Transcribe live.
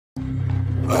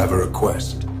I have a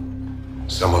request.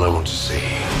 Someone I want to see.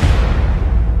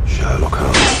 Sherlock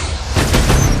Holmes.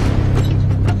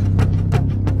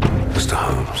 Mr.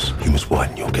 Holmes, you must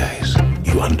widen your gaze.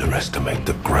 You underestimate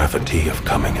the gravity of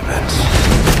coming events.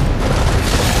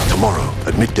 Tomorrow,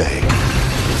 at midday,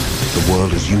 the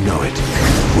world as you know it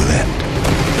will end.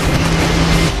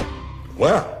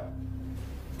 Well,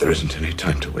 there isn't any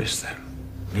time to waste then,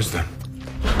 is there?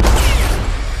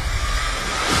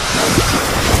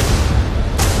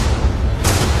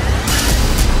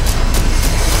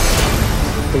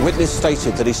 The witness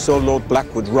stated that he saw Lord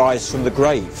Blackwood rise from the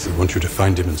grave. We want you to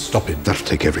find him and stop him. That'll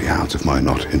take every ounce of my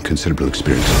not inconsiderable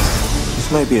experience.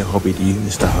 This may be a hobby to you,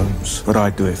 Mr. Holmes, but I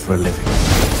do it for a living.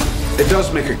 It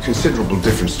does make a considerable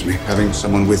difference to me, having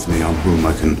someone with me on whom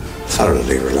I can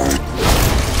thoroughly rely.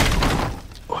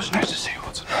 It was nice to see you,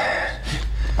 Watson.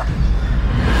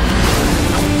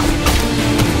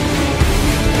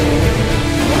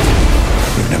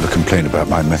 You've never complained about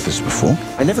my methods before?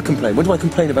 I never complain. When do I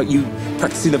complain about you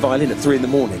practicing the violin at 3 in the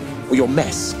morning? Or your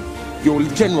mess? Your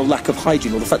general lack of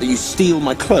hygiene, or the fact that you steal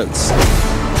my clothes?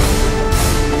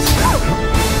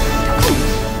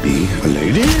 Be a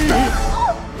lady?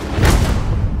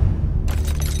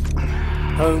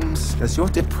 Holmes, does your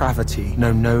depravity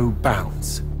know no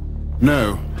bounds?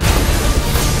 No.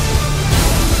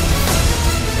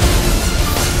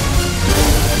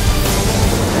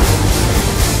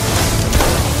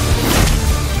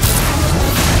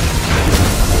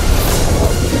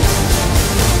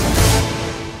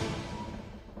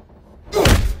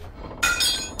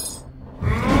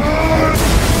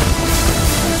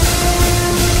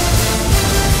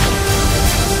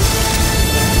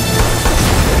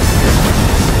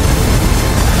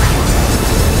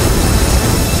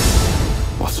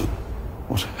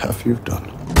 What have you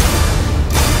done?